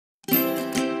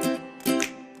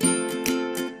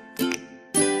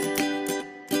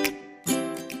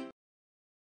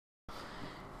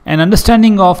An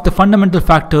understanding of the fundamental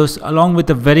factors along with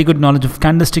a very good knowledge of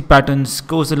candlestick patterns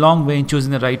goes a long way in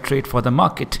choosing the right trade for the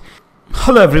market.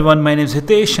 Hello everyone, my name is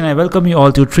Hitesh and I welcome you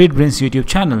all to TradeBrains YouTube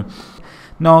channel.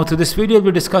 Now through this video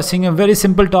we'll be discussing a very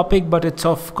simple topic, but it's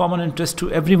of common interest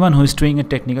to everyone who is doing a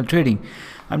technical trading.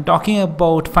 I'm talking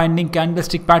about finding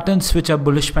candlestick patterns which are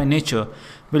bullish by nature.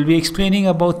 We'll be explaining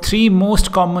about three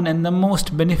most common and the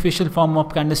most beneficial form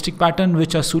of candlestick pattern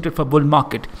which are suited for bull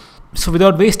market. So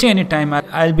without wasting any time,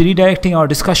 I'll be redirecting our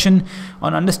discussion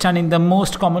on understanding the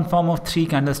most common form of three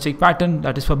candlestick pattern,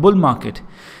 that is for bull market.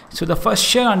 So the first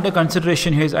share under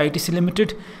consideration here is ITC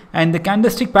Limited, and the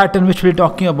candlestick pattern which we're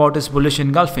talking about is bullish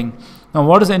engulfing. Now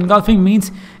what does engulfing means?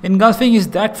 Engulfing is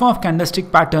that form of candlestick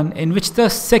pattern in which the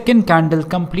second candle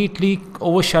completely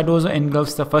overshadows or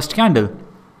engulfs the first candle.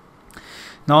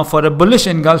 Now for a bullish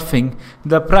engulfing,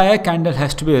 the prior candle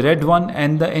has to be a red one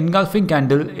and the engulfing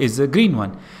candle is a green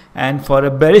one. And for a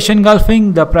bearish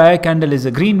engulfing, the prior candle is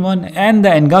a green one and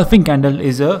the engulfing candle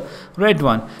is a red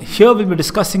one. Here we'll be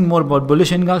discussing more about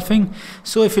bullish engulfing.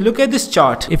 So if you look at this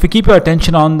chart, if you keep your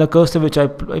attention on the cursor which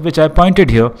I pointed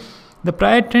here, the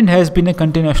prior trend has been a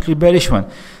continuously bearish one.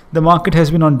 The market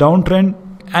has been on downtrend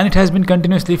and it has been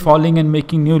continuously falling and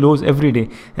making new lows every day,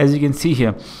 as you can see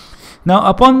here. Now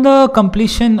upon the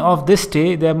completion of this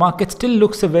day, the market still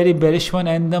looks a very bearish one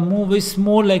and the move is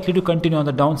more likely to continue on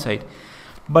the downside.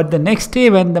 But the next day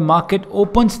when the market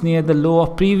opens near the low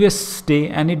of previous day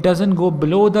and it doesn't go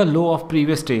below the low of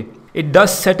previous day, it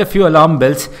does set a few alarm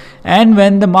bells, and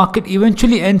when the market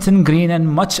eventually ends in green and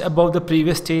much above the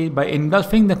previous day by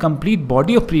engulfing the complete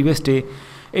body of previous day,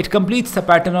 it completes the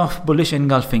pattern of bullish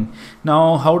engulfing.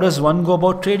 Now how does one go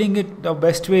about trading it? The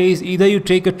best way is either you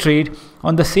take a trade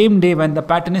on the same day when the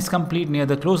pattern is complete near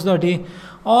the close of the day,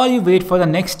 or you wait for the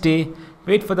next day,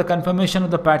 wait for the confirmation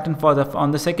of the pattern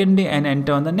on the second day and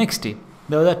enter on the next day.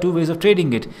 Those are two ways of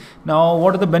trading it. Now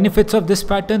what are the benefits of this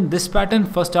pattern? This pattern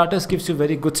for starters gives you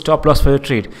very good stop loss for your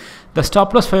trade. The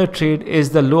stop loss for your trade is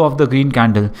the low of the green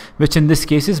candle, which in this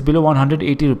case is below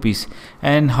 180 rupees.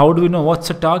 And how do we know what's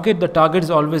the target? The target is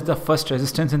always the first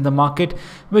resistance in the market,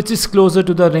 which is closer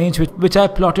to the range which I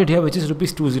plotted here, which is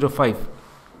rupees 205.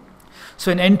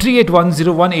 So an entry at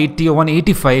 180 or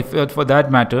 185 for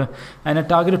that matter, and a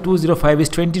target of 205 is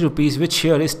 20 rupees, which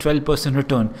here is 12%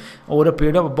 return over a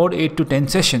period of about 8 to 10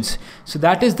 sessions. So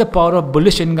that is the power of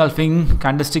bullish engulfing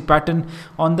candlestick pattern.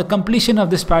 On the completion of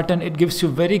this pattern, it gives you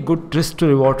very good risk to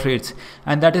reward trades,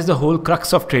 and that is the whole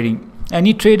crux of trading.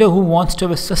 Any trader who wants to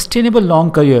have a sustainable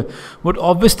long career would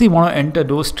obviously want to enter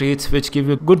those trades which give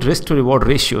you good risk to reward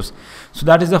ratios. So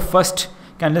that is the first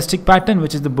candlestick pattern,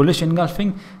 which is the bullish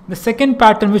engulfing. The second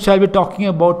pattern which I'll be talking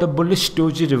about, the bullish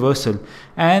doji reversal,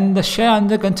 and the share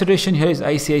under consideration here is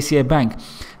ICICI Bank.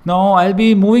 Now I'll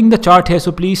be moving the chart here,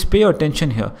 so please pay your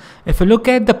attention here. If you look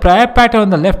at the prior pattern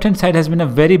on the left hand side has been a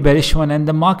very bearish one, and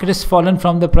the market has fallen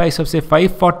from the price of say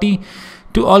 540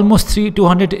 to almost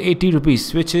 280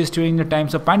 rupees, which is during the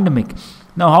times of pandemic.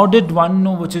 Now how did one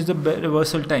know which is the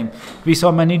reversal time? We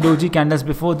saw many doji candles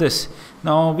before this.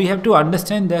 Now we have to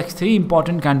understand there are three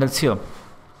important candles here.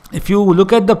 If you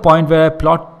look at the point where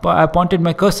I pointed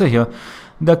my cursor here,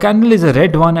 the candle is a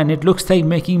red one and it looks like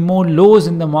making more lows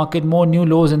in the market, more new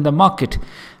lows in the market,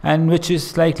 and which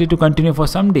is likely to continue for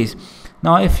some days.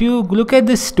 Now if you look at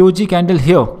this doji candle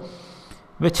here,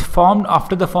 which formed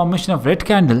after the formation of red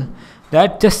candle,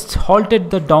 that just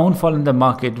halted the downfall in the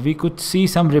market. We could see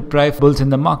some reprieve bulls in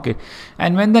the market.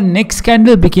 And when the next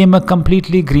candle became a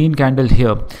completely green candle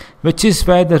here, which is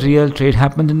where the real trade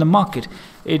happened in the market,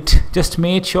 it just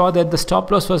made sure that the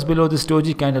stop loss was below this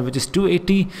doji candle, which is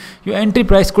 280. Your entry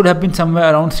price could have been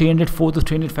somewhere around 304 to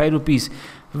 305 rupees,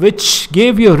 which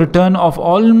gave you a return of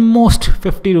almost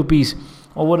 50 rupees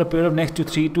over a period of next to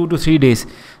 2 to 3 days.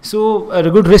 So a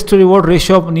good risk to reward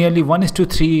ratio of nearly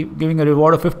 1:3, giving a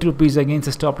reward of 50 rupees against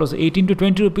a stop loss of 18 to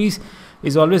 20 rupees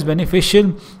is always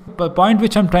beneficial. The point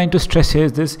which I'm trying to stress here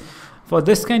is this: for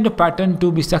this kind of pattern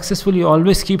to be successful, you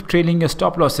always keep trailing your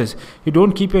stop losses. You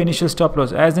don't keep your initial stop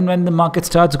loss. As and when the market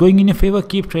starts going in your favor,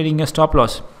 keep trailing your stop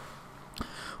loss.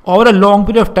 Over a long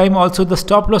period of time also, the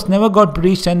stop loss never got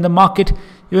breached and the market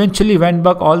eventually went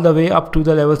back all the way up to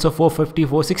the levels of 450,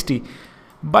 460.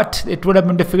 But it would have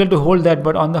been difficult to hold that,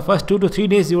 but on the first 2 to 3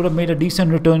 days you would have made a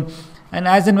decent return, and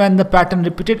as and when the pattern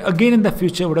repeated again in the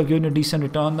future would have given you a decent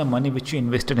return on the money which you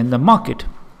invested in the market.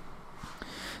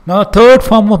 Now a third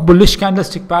form of bullish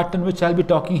candlestick pattern which I'll be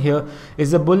talking here is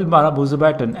the bull Marabozo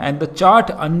pattern, and the chart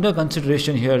under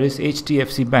consideration here is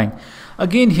HDFC Bank.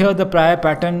 Again here the prior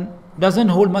pattern doesn't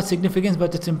hold much significance,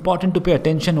 but it's important to pay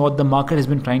attention what the market has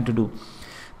been trying to do.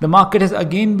 The market has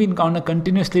again been on a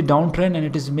continuously downtrend and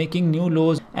it is making new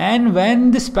lows. And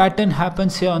when this pattern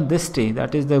happens here on this day,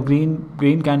 that is the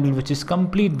green candle, which is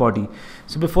complete body.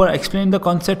 So before I explain the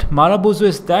concept, Marabozo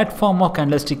is that form of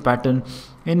candlestick pattern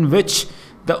in which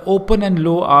the open and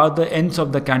low are the ends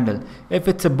of the candle. If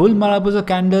it's a bull Marabozo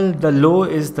candle, the low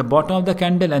is the bottom of the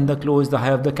candle and the close is the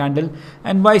high of the candle,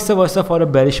 and vice versa for a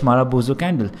bearish Marabozo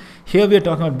candle. Here we are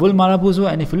talking about bull Marabozo,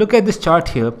 and if you look at this chart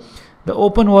here, the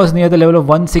open was near the level of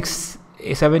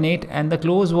 1678 and the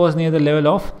close was near the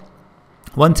level of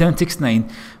 1769,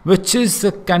 which is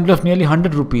a candle of nearly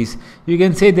 100 rupees. You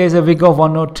can say there's a wick of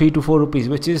 1 or 3 to 4 rupees,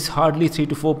 which is hardly 3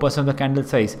 to 4% of the candle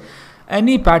size.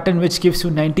 Any pattern which gives you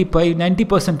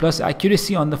 90% plus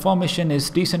accuracy on the formation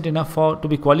is decent enough to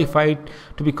be qualified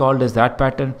to be called as that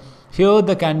pattern. Here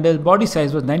the candle body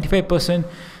size was 95%.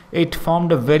 It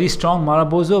formed a very strong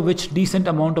Marabozo with decent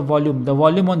amount of volume. The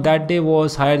volume on that day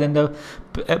was higher than the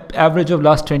average of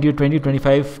last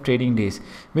 25 trading days,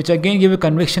 which again give a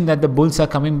conviction that the bulls are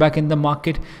coming back in the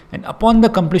market. And upon the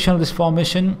completion of this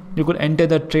formation, you could enter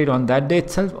the trade on that day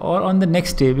itself or on the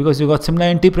next day, because you got similar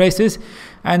entry prices,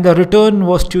 and the return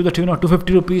was to the tune of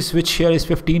 250 rupees, which here is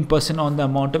 15% on the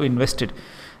amount of invested,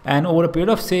 and over a period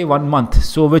of say 1 month,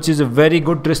 so which is a very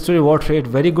good risk to reward rate,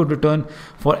 very good return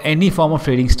for any form of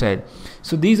trading style.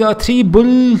 So these are 3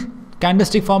 bull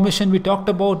candlestick formation we talked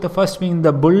about, the first being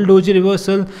the bull doji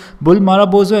reversal, bull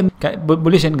Marabozo, and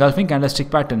bullish engulfing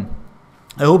candlestick pattern.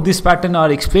 I hope this pattern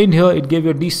are explained here. It gave you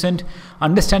a decent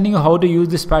understanding of how to use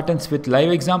these patterns with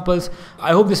live examples.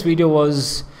 I hope this video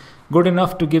was good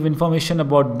enough to give information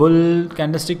about bull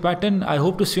candlestick pattern. I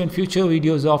hope to see you in future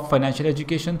videos of financial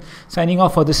education. Signing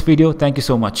off for this video. Thank you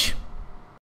so much.